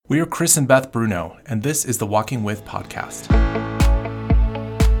We are Chris and Beth Bruno, and this is the Walking With podcast.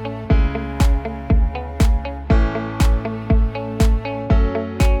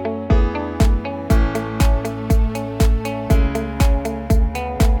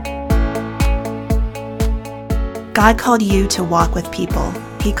 God called you to walk with people.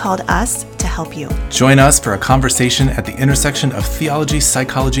 He called us to help you. Join us for a conversation at the intersection of theology,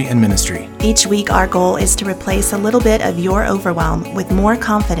 psychology, and ministry. Each week, our goal is to replace a little bit of your overwhelm with more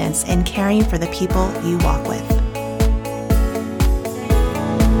confidence in caring for the people you walk with.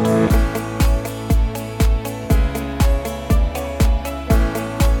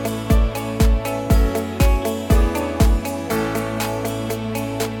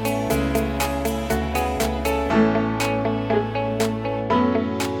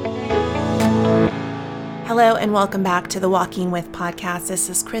 Hello and welcome back to the Walking With podcast. This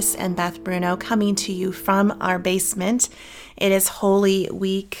is Chris and Beth Bruno coming to you from our basement. It is Holy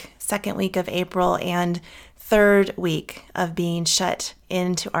Week, second week of April, and third week of being shut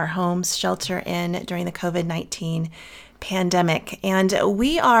into our homes, shelter in during the COVID-19 pandemic. And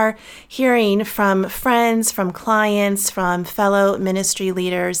we are hearing from friends, from clients, from fellow ministry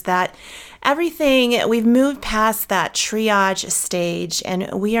leaders that we've moved past that triage stage, and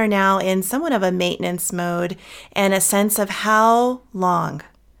we are now in somewhat of a maintenance mode and a sense of how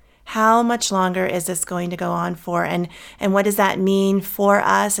much longer is this going to go on for, and what does that mean for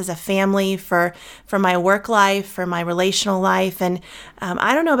us as a family, for my work life, for my relational life. And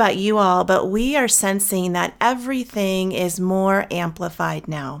I don't know about you all, but we are sensing that everything is more amplified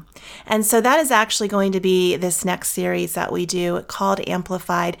now. And so that is actually going to be this next series that we do called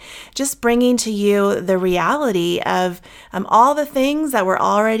Amplified, just bringing to you the reality of all the things that were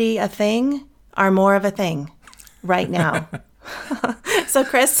already a thing are more of a thing right now. So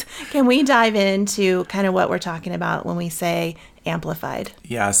Chris, can we dive into kind of what we're talking about when we say amplified?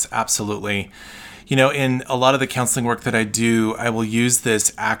 Yes, absolutely. You know, in a lot of the counseling work that I do, I will use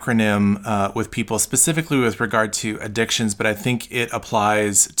this acronym with people, specifically with regard to addictions, but I think it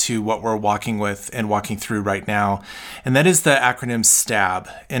applies to what we're walking with and walking through right now. And that is the acronym STAB,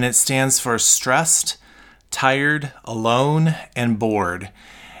 and it stands for stressed, tired, alone, and bored.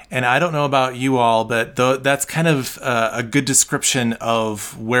 And I don't know about you all, but that's kind of a good description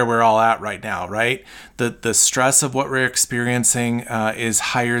of where we're all at right now, right? The stress of what we're experiencing is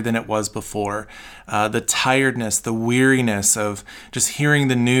higher than it was before. The tiredness, the weariness of just hearing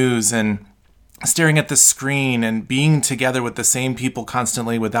the news and staring at the screen and being together with the same people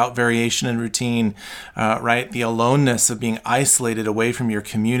constantly without variation and routine, right? The aloneness of being isolated away from your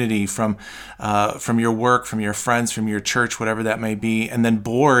community, from your work, from your friends, from your church, whatever that may be. And then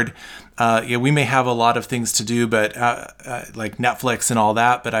bored. We may have a lot of things to do, but like Netflix and all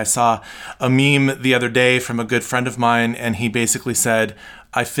that. But I saw a meme the other day from a good friend of mine, and he basically said,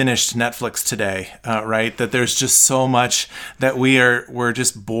 I finished Netflix today, right? That there's just so much that we're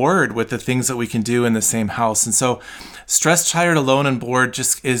just bored with the things that we can do in the same house. And so stressed, tired, alone, and bored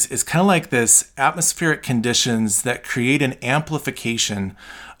just is kind of like this atmospheric conditions that create an amplification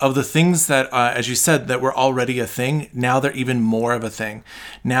of the things that, as you said, that were already a thing. Now they're even more of a thing.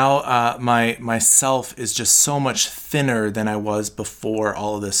 Now myself is just so much thinner than I was before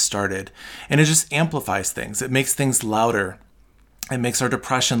all of this started. And it just amplifies things. It makes things louder. It makes our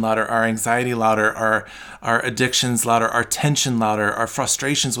depression louder, our anxiety louder, our addictions louder, our tension louder, our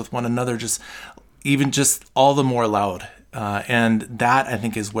frustrations with one another just all the more loud. And that, I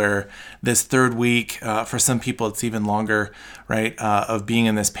think, is where this third week, for some people it's even longer, right, of being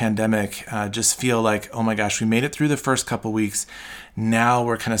in this pandemic, just feel like, oh my gosh, we made it through the first couple weeks. Now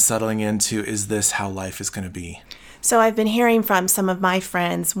we're kind of settling into, is this how life is going to be? So I've been hearing from some of my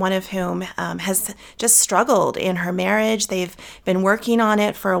friends, one of whom has just struggled in her marriage. They've been working on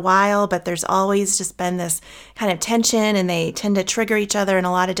it for a while, but there's always just been this kind of tension, and they tend to trigger each other in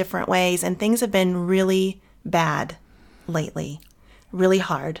a lot of different ways. And things have been really bad lately, really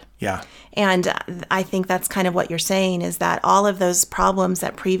hard. Yeah. And I think that's kind of what you're saying, is that all of those problems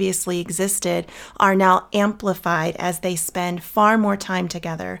that previously existed are now amplified as they spend far more time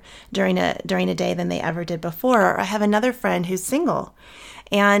together during a day than they ever did before. I have another friend who's single,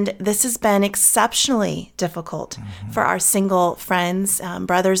 and this has been exceptionally difficult for our single friends,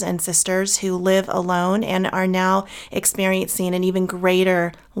 brothers and sisters who live alone and are now experiencing an even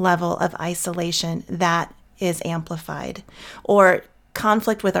greater level of isolation that is amplified. Or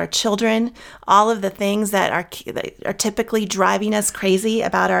conflict with our children, all of the things that are typically driving us crazy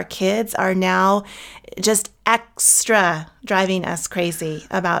about our kids are now just extra driving us crazy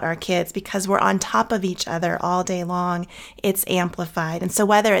about our kids because we're on top of each other all day long. It's amplified. And so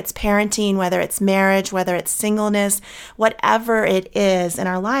whether it's parenting, whether it's marriage, whether it's singleness, whatever it is in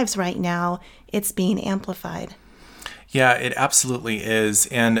our lives right now, it's being amplified. Yeah, it absolutely is.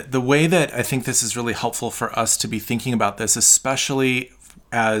 And the way that I think this is really helpful for us to be thinking about this, especially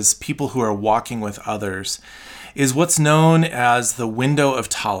as people who are walking with others, is what's known as the window of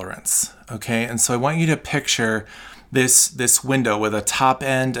tolerance. Okay, and so I want you to picture this window with a top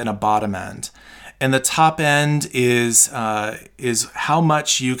end and a bottom end. And the top end is how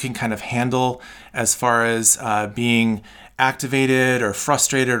much you can kind of handle as far as being activated or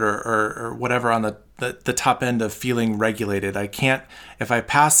frustrated or whatever on the top end of feeling regulated. I can't, if I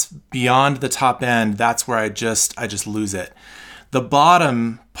pass beyond the top end, that's where I just lose it. The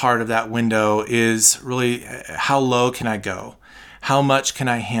bottom part of that window is really how low can I go? How much can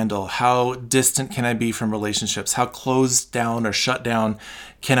I handle? How distant can I be from relationships? How closed down or shut down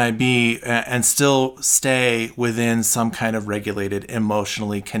can I be and still stay within some kind of regulated,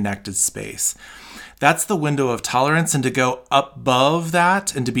 emotionally connected space? That's the window of tolerance. And to go above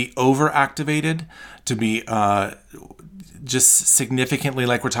that and to be overactivated, to be just significantly,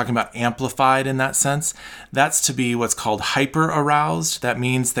 like we're talking about, amplified in that sense, that's to be what's called hyper aroused. That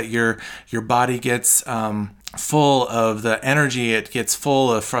means that your body gets full of the energy, it gets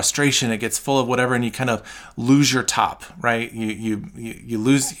full of frustration, it gets full of whatever, and you kind of lose your top, right? You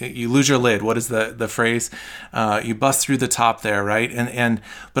lose your lid. What is the phrase? You bust through the top there, right?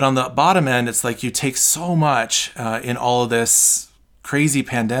 But on the bottom end, it's like you take so much in all of this crazy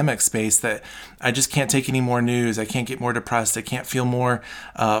pandemic space that I just can't take any more news. I can't get more depressed. I can't feel more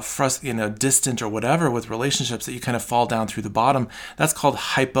distant or whatever with relationships, that you kind of fall down through the bottom. That's called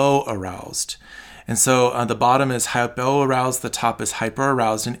hypo-aroused. And so the bottom is hypo-aroused, the top is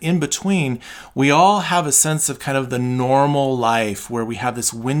hyper-aroused. And in between, we all have a sense of kind of the normal life where we have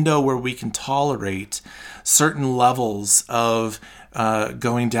this window where we can tolerate certain levels of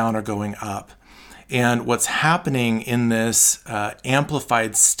going down or going up. And what's happening in this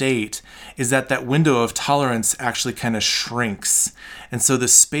amplified state is that window of tolerance actually kind of shrinks. And so the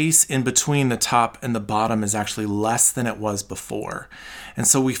space in between the top and the bottom is actually less than it was before. And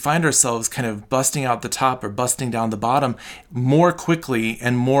so we find ourselves kind of busting out the top or busting down the bottom more quickly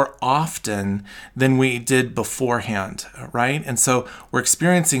and more often than we did beforehand, right? And so we're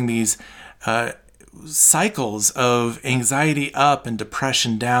experiencing these cycles of anxiety up and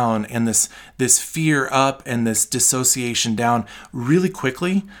depression down, and this fear up and this dissociation down really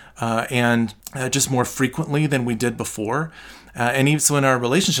quickly and just more frequently than we did before. And even so in our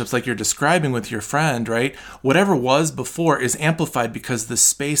relationships, like you're describing with your friend, right? Whatever was before is amplified because the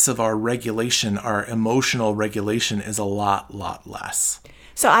space of our regulation, our emotional regulation, is a lot less.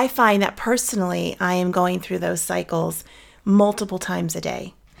 So I find that personally, I am going through those cycles multiple times a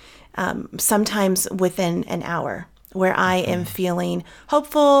day. Sometimes within an hour, where I am feeling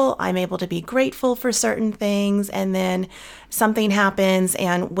hopeful, I'm able to be grateful for certain things, and then something happens,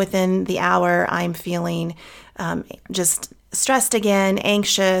 and within the hour, I'm feeling just stressed again,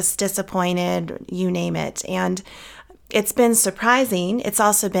 anxious, disappointed, you name it. And it's been surprising. It's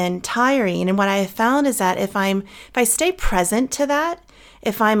also been tiring. And what I have found is that if I stay present to that,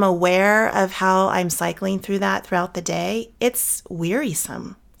 if I'm aware of how I'm cycling through that throughout the day, it's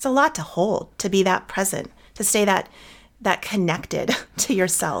wearisome. It's a lot to hold, to be that present, to stay that connected to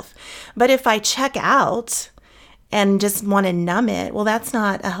yourself. But if I check out and just want to numb it, well, that's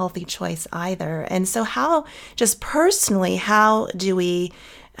not a healthy choice either. And so how do we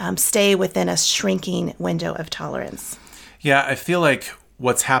stay within a shrinking window of tolerance? Yeah, I feel like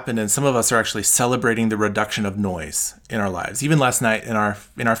what's happened, and some of us are actually celebrating the reduction of noise in our lives. Even last night in our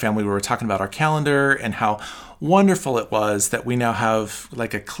family, we were talking about our calendar and how wonderful it was that we now have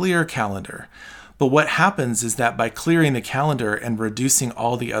like a clear calendar. But what happens is that by clearing the calendar and reducing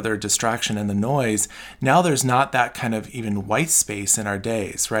all the other distraction and the noise, now there's not that kind of even white space in our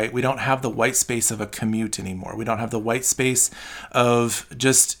days, right? We don't have the white space of a commute anymore. We don't have the white space of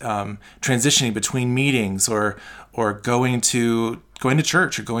just transitioning between meetings or going to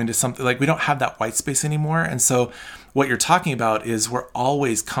church or going to something. Like, we don't have that white space anymore. And so what you're talking about is we're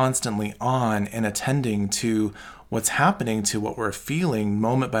always constantly on and attending to what's happening, to what we're feeling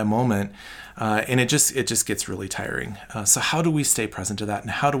moment by moment. And it just gets really tiring. So how do we stay present to that, and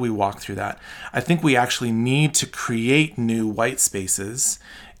how do we walk through that? I think we actually need to create new white spaces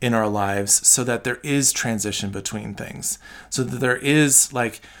in our lives so that there is transition between things, so that there is,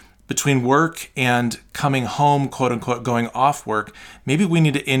 like, between work and coming home, quote unquote, going off work, maybe we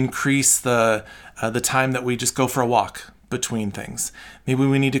need to increase the time that we just go for a walk between things. Maybe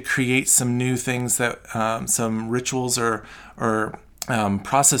we need to create some new things that some rituals or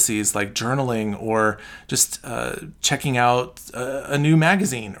processes like journaling or just checking out a new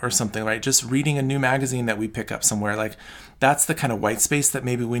magazine or something, right? Just reading a new magazine that we pick up somewhere. Like that's the kind of white space that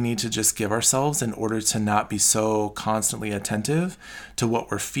maybe we need to just give ourselves in order to not be so constantly attentive to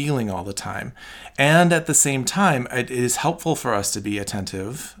what we're feeling all the time. And at the same time, it is helpful for us to be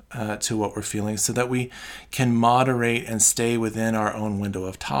attentive to what we're feeling so that we can moderate and stay within our own window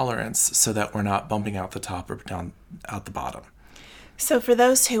of tolerance so that we're not bumping out the top or down out the bottom. So for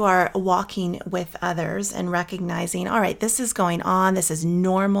those who are walking with others and recognizing, all right, this is going on, this is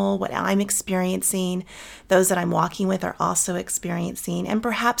normal, what I'm experiencing, those that I'm walking with are also experiencing, and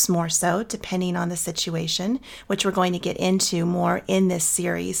perhaps more so, depending on the situation, which we're going to get into more in this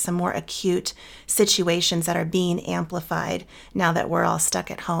series, some more acute situations that are being amplified now that we're all stuck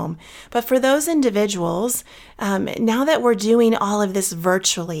at home. But for those individuals, now that we're doing all of this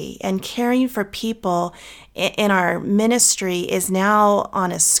virtually and caring for people in our ministry is now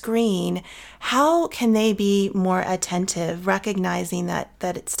on a screen, how can they be more attentive, recognizing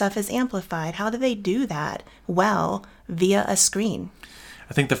that stuff is amplified? How do they do that well via a screen?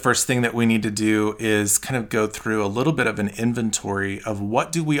 I think the first thing that we need to do is kind of go through a little bit of an inventory of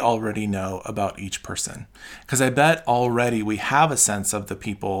what do we already know about each person. Because I bet already we have a sense of the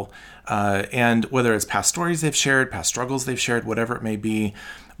people and whether it's past stories they've shared, past struggles they've shared, whatever it may be.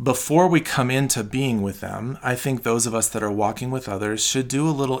 Before we come into being with them, I think those of us that are walking with others should do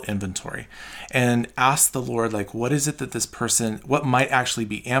a little inventory and ask the Lord, like, what is it that this person, what might actually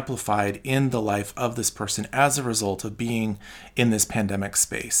be amplified in the life of this person as a result of being in this pandemic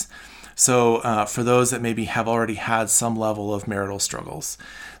space? So for those that maybe have already had some level of marital struggles,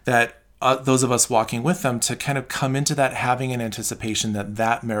 that those of us walking with them to kind of come into that having an anticipation that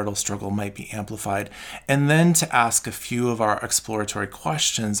that marital struggle might be amplified, and then to ask a few of our exploratory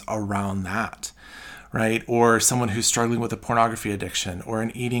questions around that, right? Or someone who's struggling with a pornography addiction or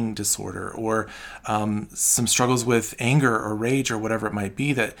an eating disorder or some struggles with anger or rage or whatever it might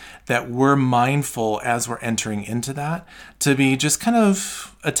be, that we're mindful as we're entering into that to be just kind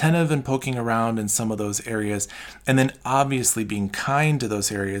of attentive and poking around in some of those areas, and then obviously being kind to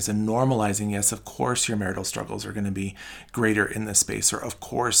those areas and normalizing, yes, of course your marital struggles are going to be greater in this space, or of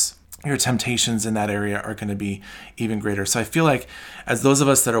course your temptations in that area are going to be even greater. So I feel like as those of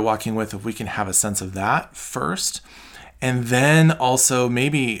us that are walking with, if we can have a sense of that first, and then also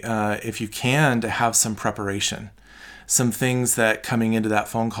maybe if you can, to have some preparation, some things that coming into that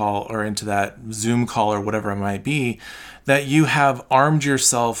phone call or into that Zoom call or whatever it might be, that you have armed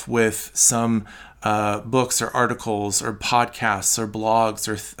yourself with some books or articles or podcasts or blogs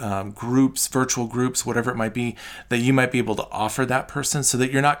or groups, virtual groups, whatever it might be, that you might be able to offer that person so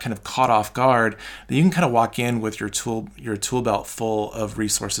that you're not kind of caught off guard, that you can kind of walk in with your tool belt full of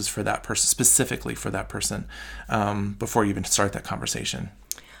resources for that person, specifically for that person, before you even start that conversation.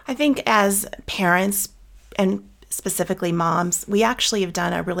 I think as parents and specifically moms, we actually have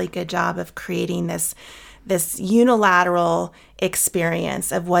done a really good job of creating this unilateral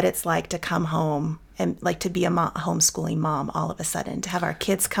experience of what it's like to come home and like to be a homeschooling mom all of a sudden, to have our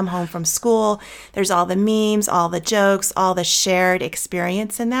kids come home from school. There's all the memes, all the jokes, all the shared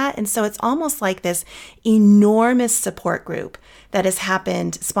experience in that. And so it's almost like this enormous support group that has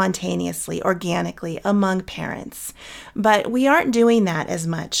happened spontaneously, organically among parents. But we aren't doing that as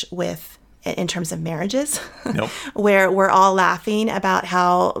much in terms of marriages, nope. where we're all laughing about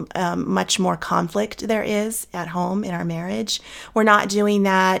how much more conflict there is at home in our marriage. We're not doing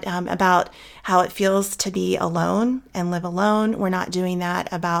that about how it feels to be alone and live alone. We're not doing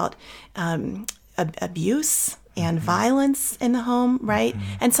that about abuse and violence in the home, right?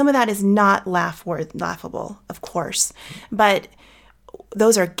 And some of that is not laughable, of course, but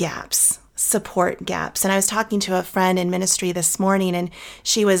those are gaps. Support gaps. And I was talking to a friend in ministry this morning, and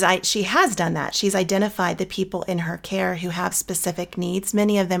she has done that. She's identified the people in her care who have specific needs.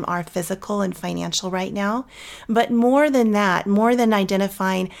 Many of them are physical and financial right now. But more than that, more than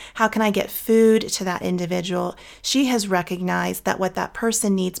identifying how can I get food to that individual, she has recognized that what that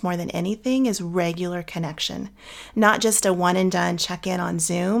person needs more than anything is regular connection. Not just a one and done check-in on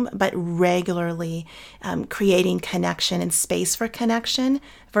Zoom, but regularly creating connection and space for connection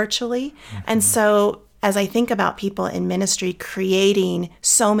virtually. And so as I think about people in ministry creating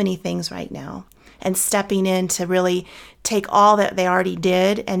so many things right now and stepping in to really take all that they already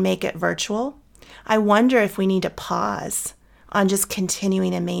did and make it virtual, I wonder if we need to pause on just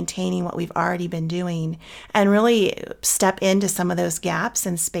continuing and maintaining what we've already been doing and really step into some of those gaps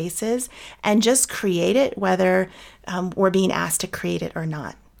and spaces and just create it, whether we're being asked to create it or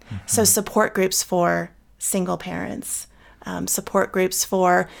not. So support groups for single parents, support groups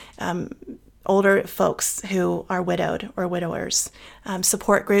for older folks who are widowed or widowers,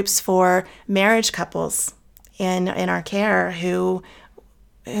 support groups for marriage couples in our care who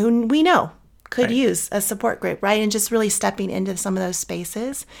we know could Right. use a support group, right? And just really stepping into some of those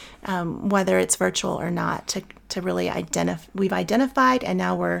spaces, whether it's virtual or not, to really we've identified and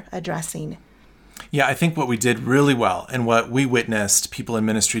now we're addressing. Yeah, I think what we did really well and what we witnessed people in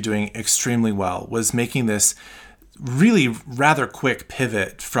ministry doing extremely well was making this really rather quick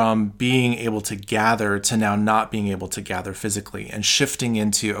pivot from being able to gather to now not being able to gather physically, and shifting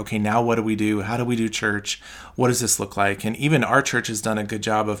into, okay, now what do we do? How do we do church? What does this look like? And even our church has done a good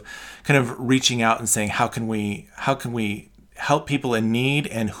job of kind of reaching out and saying, how can we help people in need,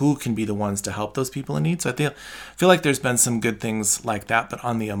 and who can be the ones to help those people in need? So I feel like there's been some good things like that, but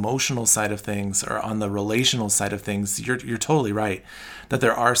on the emotional side of things, or on the relational side of things, you're totally right that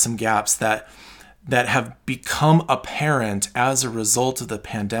there are some gaps that have become apparent as a result of the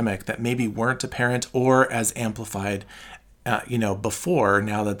pandemic that maybe weren't apparent or as amplified, before.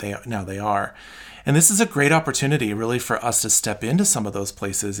 Now they are. And this is a great opportunity really for us to step into some of those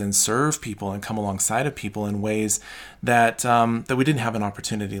places and serve people and come alongside of people in ways that we didn't have an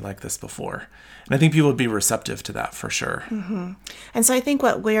opportunity like this before. And I think people would be receptive to that for sure. Mm-hmm. And so I think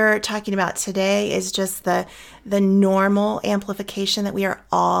what we're talking about today is just the normal amplification that we are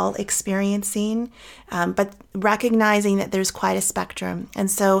all experiencing, but recognizing that there's quite a spectrum. And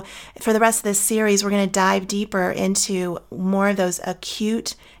so for the rest of this series, we're going to dive deeper into more of those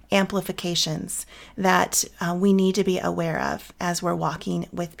acute amplifications that we need to be aware of as we're walking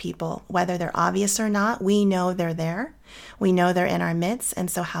with people, whether they're obvious or not. We know they're there. We know they're in our midst.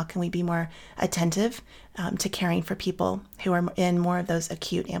 And so how can we be more attentive to caring for people who are in more of those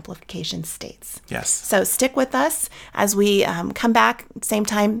acute amplification states? Yes. So stick with us as we come back, same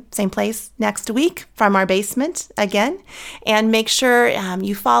time, same place next week from our basement again. And make sure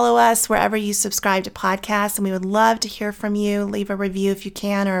you follow us wherever you subscribe to podcasts. And we would love to hear from you. Leave a review if you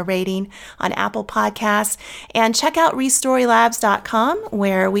can, or a rating on Apple Podcasts. And check out restorylabs.com,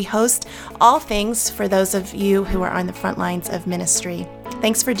 where we host all things for those of you who are on the front lines of ministry.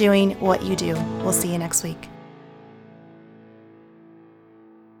 Thanks for doing what you do. We'll see you next week.